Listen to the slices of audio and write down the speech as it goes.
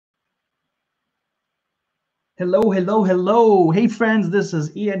Hello, hello, hello. Hey, friends, this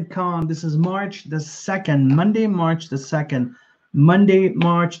is Ian Khan. This is March the 2nd, Monday, March the 2nd. Monday,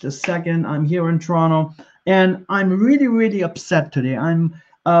 March the 2nd. I'm here in Toronto and I'm really, really upset today. I'm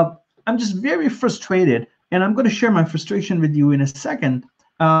just very frustrated and I'm going to share my frustration with you in a second.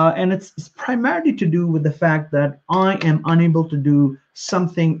 And it's primarily to do with the fact that I am unable to do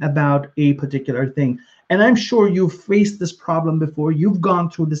something about a particular thing. And I'm sure you've faced this problem before. You've gone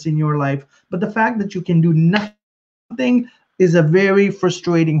through this in your life, but the fact that you can do nothing is a very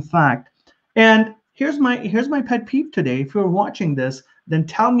frustrating fact. And here's my pet peeve today. If you're watching this, then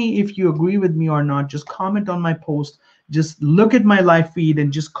tell me if you agree with me or not. Just comment on my post. Just look at my live feed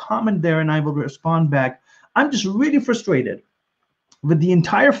and just comment there, and I will respond back. I'm just really frustrated with the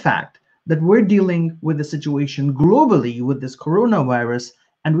entire fact that we're dealing with a situation globally with this coronavirus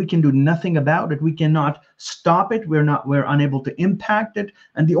and we can do nothing about it. We cannot stop it. We're unable to impact it.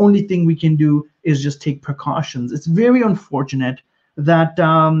 And the only thing we can do is just take precautions. It's very unfortunate that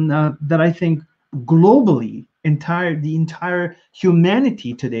that I think globally the entire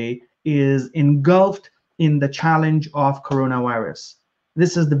humanity today is engulfed in the challenge of coronavirus.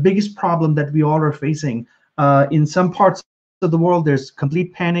 This is the biggest problem that we all are facing. In some parts of the world, there's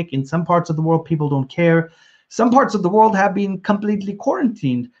complete panic. In some parts of the world, people don't care. Some parts of the world have been completely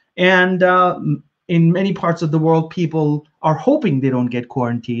quarantined. And in many parts of the world, people are hoping they don't get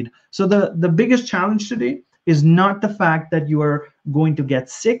quarantined. So the biggest challenge today is not the fact that you are going to get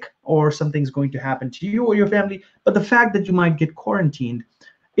sick or something's going to happen to you or your family, but the fact that you might get quarantined.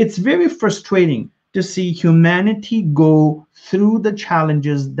 It's very frustrating to see humanity go through the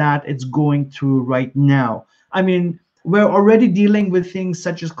challenges that it's going through right now. I mean, we're already dealing with things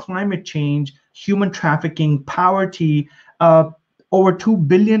such as climate change, human trafficking, poverty, over 2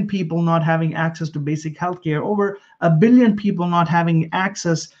 billion people not having access to basic healthcare, over a billion people not having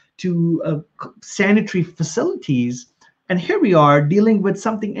access to sanitary facilities. And here we are dealing with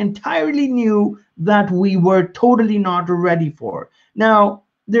something entirely new that we were totally not ready for. Now,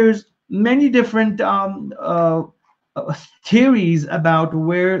 there's many different theories about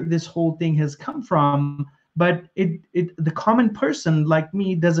where this whole thing has come from, but the common person like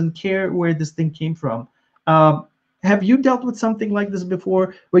me doesn't care where this thing came from. Uh, have you dealt with something like this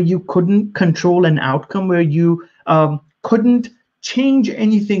before, where you couldn't control an outcome, where you couldn't change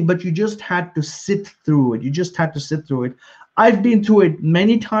anything, but you just had to sit through it? You just had to sit through it. I've been through it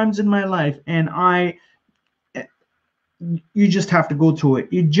many times in my life, and you just have to go through it.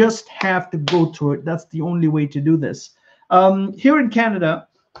 You just have to go through it. That's the only way to do this. Here in Canada,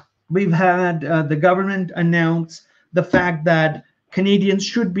 we've had the government announce the fact that Canadians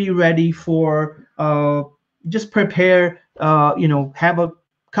should be ready for just prepare, have a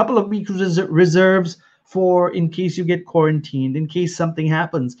couple of weeks reserves for in case you get quarantined, in case something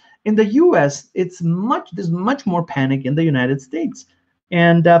happens. In the US, there's much more panic in the United States.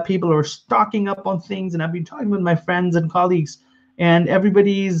 And people are stocking up on things. And I've been talking with my friends and colleagues, and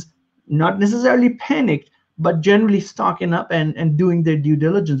everybody's not necessarily panicked, but generally stocking up and doing their due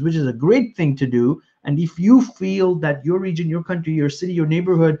diligence, which is a great thing to do. And if you feel that your region, your country, your city, your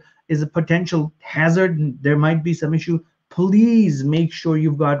neighborhood is a potential hazard, and there might be some issue, please make sure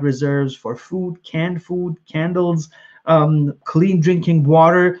you've got reserves for food, candles, clean drinking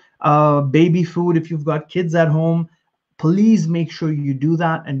water, baby food if you've got kids at home. Please make sure you do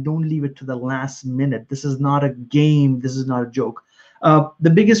that and don't leave it to the last minute. This is not a game. This is not a joke. The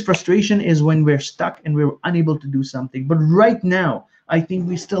biggest frustration is when we're stuck and we're unable to do something. But right now, I think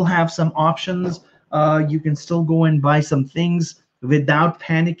we still have some options. You can still go and buy some things without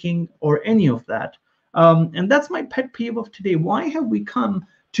panicking or any of that. And that's my pet peeve of today. Why have we come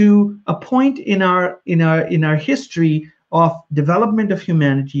to a point in our history of development of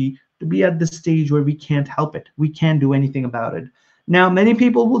humanity to be at this stage where we can't help it? We can't do anything about it. Now, many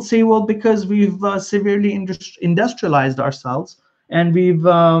people will say, well, because we've severely industrialized ourselves, and we've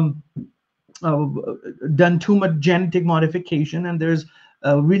uh, done too much genetic modification, and there's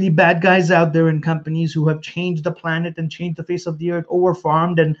really bad guys out there in companies who have changed the planet and changed the face of the earth,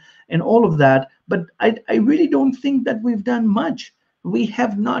 overfarmed and all of that. But I really don't think that we've done much. We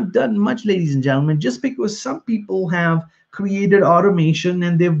have not done much, ladies and gentlemen. Just because some people have created automation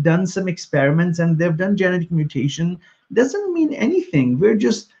and they've done some experiments and they've done genetic mutation doesn't mean anything. We're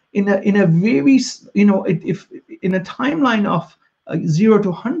just in a very, if in a timeline of 0 to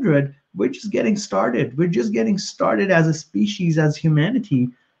 100, we're just getting started. We're just getting started as a species, as humanity.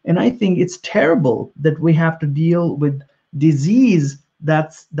 And I think it's terrible that we have to deal with disease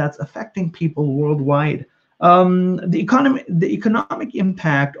that's affecting people worldwide. The economic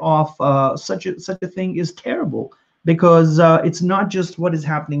impact of such a thing is terrible. because it's not just what is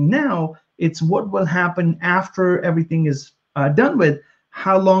happening now, it's what will happen after everything is done with.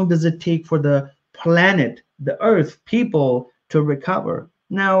 How long does it take for the planet, the earth, people to recover?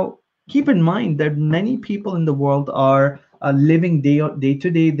 Now, keep in mind that many people in the world are living day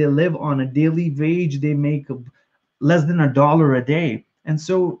to day. They live on a daily wage. They make less than $1 a day, and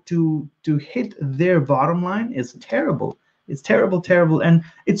so to hit their bottom line is terrible. It's terrible, terrible, and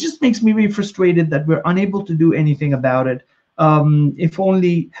it just makes me really frustrated that we're unable to do anything about it. If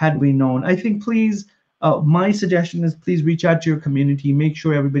only had we known. I think please, my suggestion is please reach out to your community, make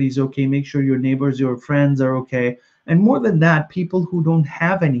sure everybody's okay, make sure your neighbors, your friends are okay, and more than that, people who don't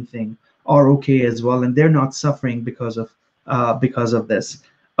have anything are okay as well, and they're not suffering because of this.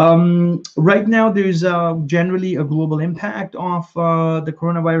 Right now, there's generally a global impact of the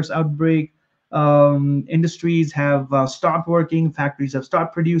coronavirus outbreak. Industries have stopped working, factories have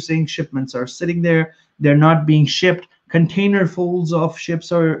stopped producing, shipments are sitting there, they're not being shipped. Containerfuls of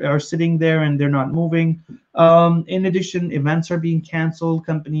ships are sitting there and they're not moving. In addition, events are being canceled.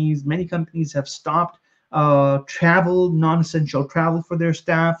 Many companies have stopped travel, non-essential travel for their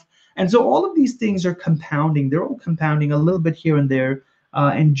staff. And so all of these things are compounding. They're all compounding a little bit here and there,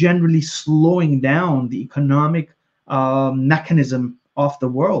 and generally slowing down the economic mechanism of the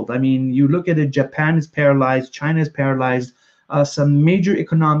world. I mean, you look at it, Japan is paralyzed, China is paralyzed. Some major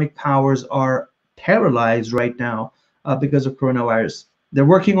economic powers are paralyzed right now because of coronavirus. They're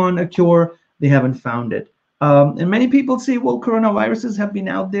working on a cure, they haven't found it. And many people say, well, coronaviruses have been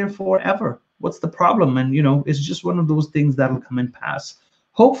out there forever. What's the problem? And, it's just one of those things that'll come and pass.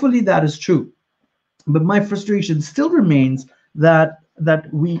 Hopefully that is true. But my frustration still remains that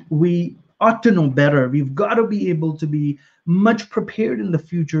we ought to know better. We've got to be able to be much prepared in the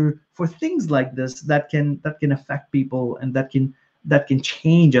future for things like this that can affect people and that can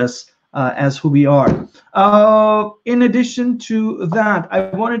change us as who we are. In addition to that, I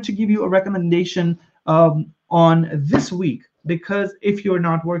wanted to give you a recommendation on this week, because if you're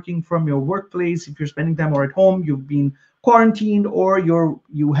not working from your workplace, if you're spending time or at home, you've been quarantined, or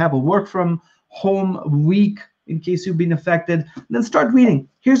you have a work from home week in case you've been affected, then start reading.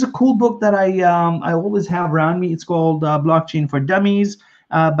 Here's a cool book that I always have around me. It's called Blockchain for Dummies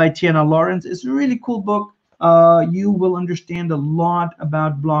by Tiana Lawrence. It's a really cool book. You will understand a lot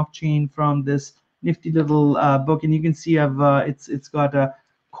about blockchain from this nifty little book, and you can see it's got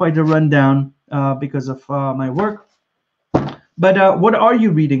quite a rundown because of my work. But what are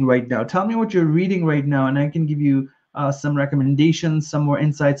you reading right now? Tell me what you're reading right now, and I can give you some recommendations, some more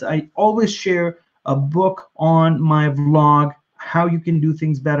insights. I always share a book on my vlog, how you can do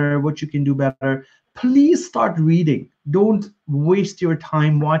things better, what you can do better. Please start reading. Don't waste your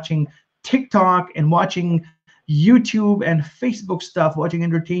time watching TikTok and watching YouTube and Facebook stuff, watching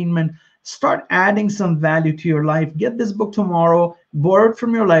entertainment. Start adding some value to your life. Get this book tomorrow, borrow it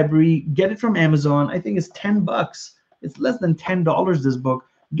from your library, get it from Amazon. I think it's $10. It's less than $10, this book.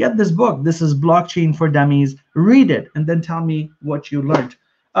 Get this book. This is Blockchain for Dummies. Read it and then tell me what you learned.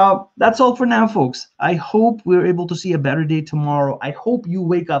 That's all for now, folks. I hope we're able to see a better day tomorrow. I hope you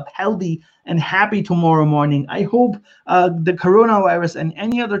wake up healthy and happy tomorrow morning. I hope the coronavirus and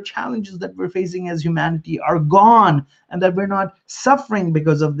any other challenges that we're facing as humanity are gone, and that we're not suffering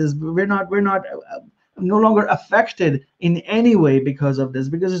because of this. We're no longer affected in any way because of this,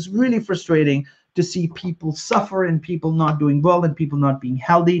 because it's really frustrating to see people suffer and people not doing well and people not being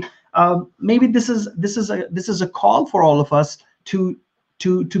healthy. Maybe this is a call for all of us to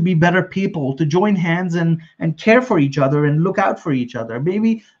be better people, to join hands and care for each other and look out for each other.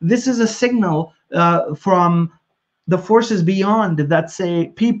 Maybe this is a signal from the forces beyond that say,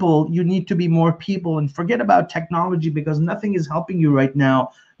 people, you need to be more people and forget about technology, because nothing is helping you right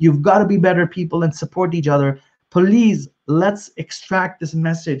now. You've got to be better people and support each other. Please, let's extract this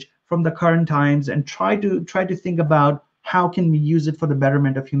message from the current times and try to think about how can we use it for the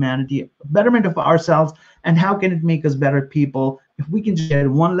betterment of humanity, betterment of ourselves, and how can it make us better people. If we can just get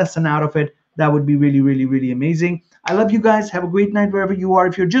one lesson out of it, that would be really, really, really amazing. I love you guys. Have a great night wherever you are.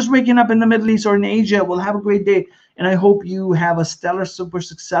 If you're just waking up in the Middle East or in Asia, well, have a great day. And I hope you have a stellar, super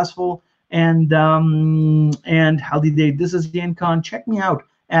successful, and healthy day. This is Ian Khan. Check me out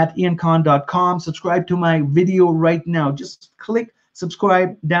at iankhan.com. Subscribe to my video right now. Just click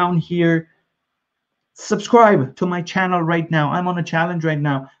subscribe down here. Subscribe to my channel right now. I'm on a challenge right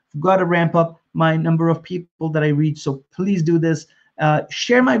now. I've got to ramp up my number of people that I reach, so please do this.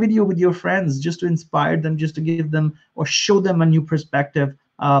 Share my video with your friends just to inspire them, just to give them or show them a new perspective,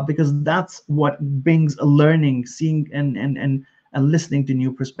 because that's what brings a learning, seeing and listening to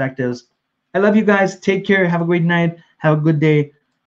new perspectives. I love you guys. Take care. Have a great night. Have a good day.